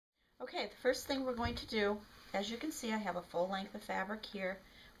Okay, the first thing we're going to do, as you can see, I have a full length of fabric here.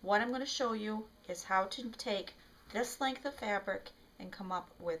 What I'm going to show you is how to take this length of fabric and come up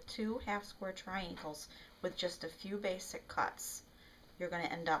with 2 half square triangles with just a few basic cuts. You're going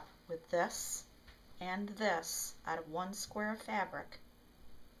to end up with this and this out of 1 square of fabric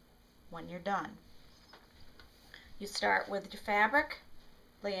when you're done. You start with your fabric,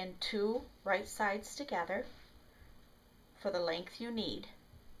 laying 2 right sides together for the length you need.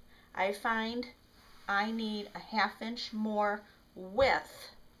 I find I need a 1/2 inch more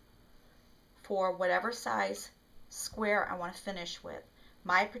width for whatever size square I want to finish with.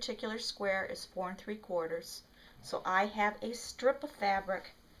 My particular square is 4 3/4, so I have a strip of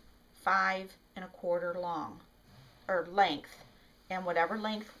fabric 5 1/4 long, or length, and whatever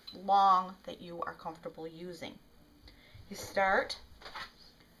length long that you are comfortable using. You start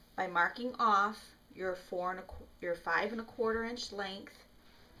by marking off your 5 1/4 inch length,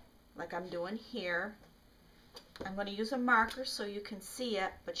 like I'm doing here. I'm going to use a marker so you can see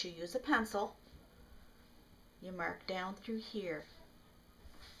it, but you use a pencil. You mark down through here.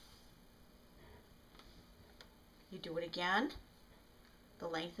 You do it again, the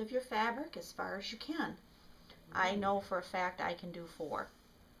length of your fabric as far as you can. I know for a fact I can do 4.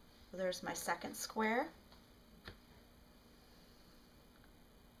 So there's my second square.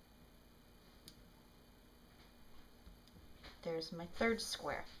 There's my third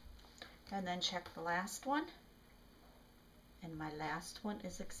square. And then check the last one. And my last one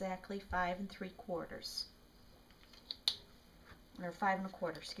is exactly 5 3/4. Or 5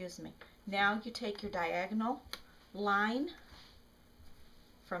 1/4, excuse me. Now you take your diagonal line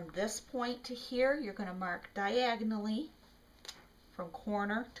from this point to here. You're going to mark diagonally from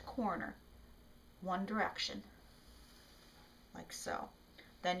corner to corner, one direction, like so.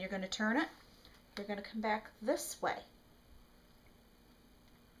 Then you're going to turn it. You're going to come back this way.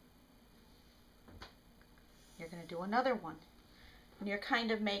 You're going to do another one. And you're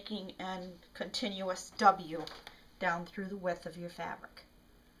kind of making a continuous W down through the width of your fabric,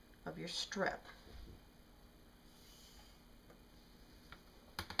 of your strip.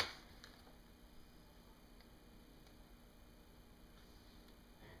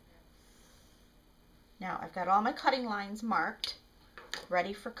 Now I've got all my cutting lines marked,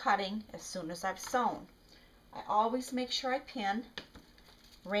 ready for cutting as soon as I've sewn. I always make sure I pin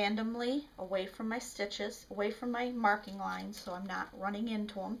randomly away from my stitches, away from my marking lines, so I'm not running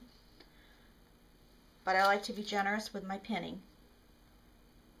into them. But I like to be generous with my pinning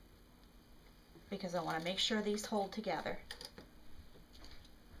because I want to make sure these hold together.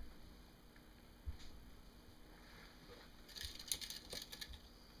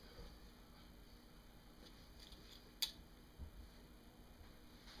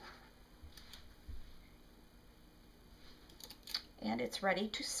 And it's ready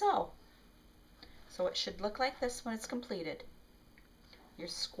to sew. So it should look like this when it's completed. Your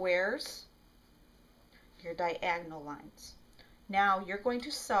squares, your diagonal lines. Now you're going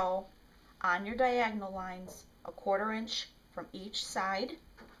to sew on your diagonal lines 1/4 inch from each side.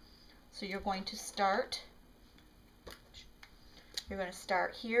 So you're going to start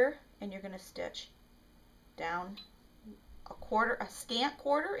here, and you're going to stitch down a scant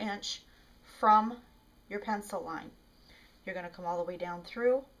 1/4 inch from your pencil line. You're going to come all the way down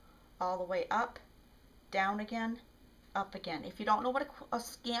through, all the way up, down again, up again. If you don't know what a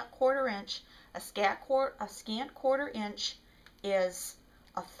scant 1/4 inch, a scant 1/4 inch is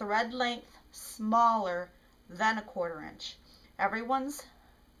a thread length smaller than a 1/4 inch. Everyone's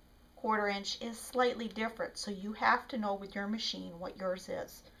 1/4 inch is slightly different, so you have to know with your machine what yours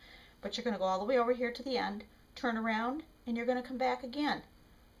is. But you're going to go all the way over here to the end, turn around, and you're going to come back again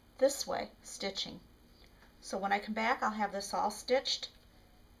this way, stitching. So when I come back, I'll have this all stitched,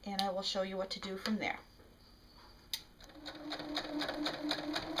 and I will show you what to do from there.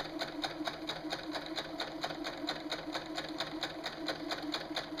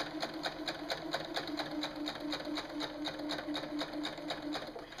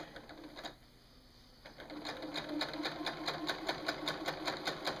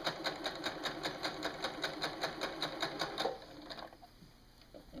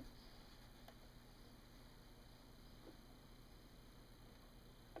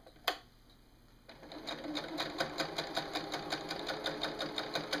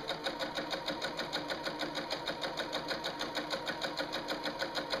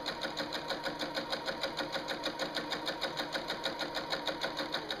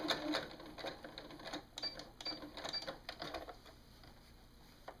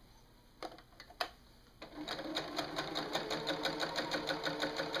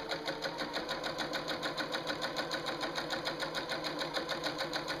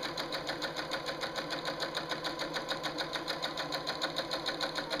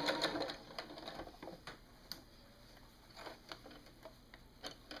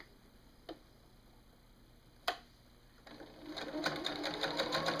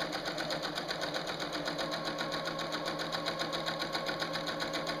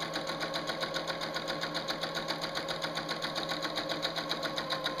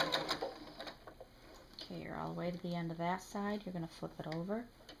 last side, you're going to flip it over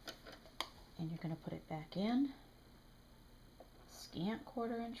and you're going to put it back in. Scant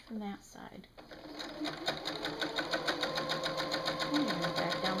 1/4 inch from that side. And you're going to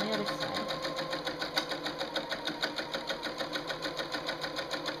back down the other side.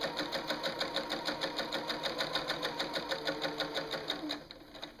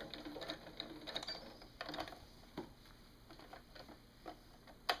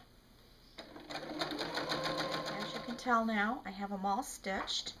 Tell now I have them all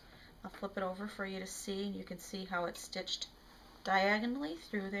stitched. I'll flip it over for you to see, and you can see how it's stitched diagonally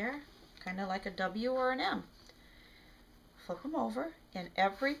through there, kind of like a W or an M. Flip them over, and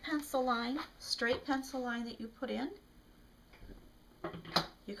every pencil line, straight pencil line that you put in,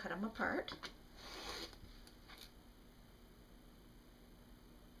 you cut them apart.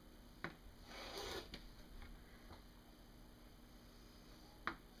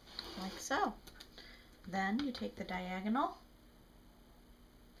 Like so. Then you take the diagonal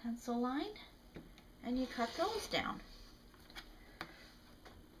pencil line and you cut those down.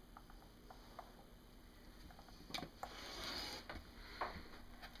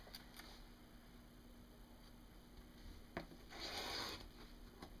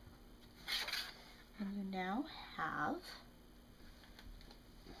 And you now have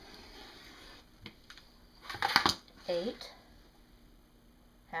 8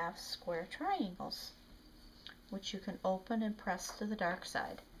 half square triangles, which you can open and press to the dark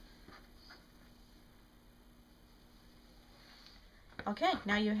side. Okay,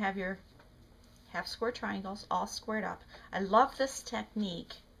 now you have your half square triangles all squared up. I love this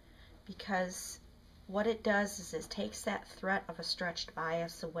technique because what it does is it takes that threat of a stretched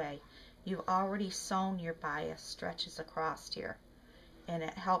bias away. You've already sewn your bias stretches across here, and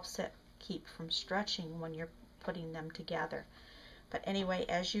it helps it keep from stretching when you're putting them together. But anyway,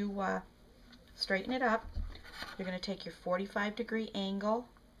 as you straighten it up, you're going to take your 45-degree angle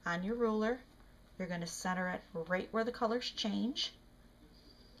on your ruler. You're going to center it right where the colors change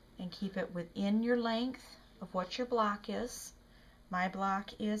and keep it within your length of what your block is. My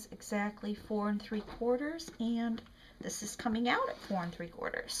block is exactly 4 3/4, and this is coming out at 4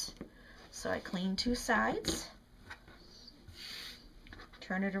 3/4. So I clean 2 sides,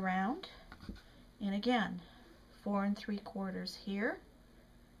 turn it around, and again, 4 3/4 here,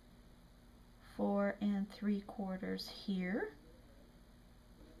 4 3/4 here,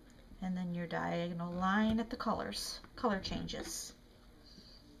 and then your diagonal line at the color changes.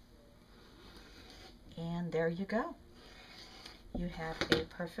 And there you go. You have a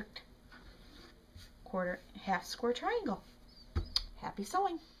perfect half square triangle. Happy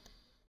sewing!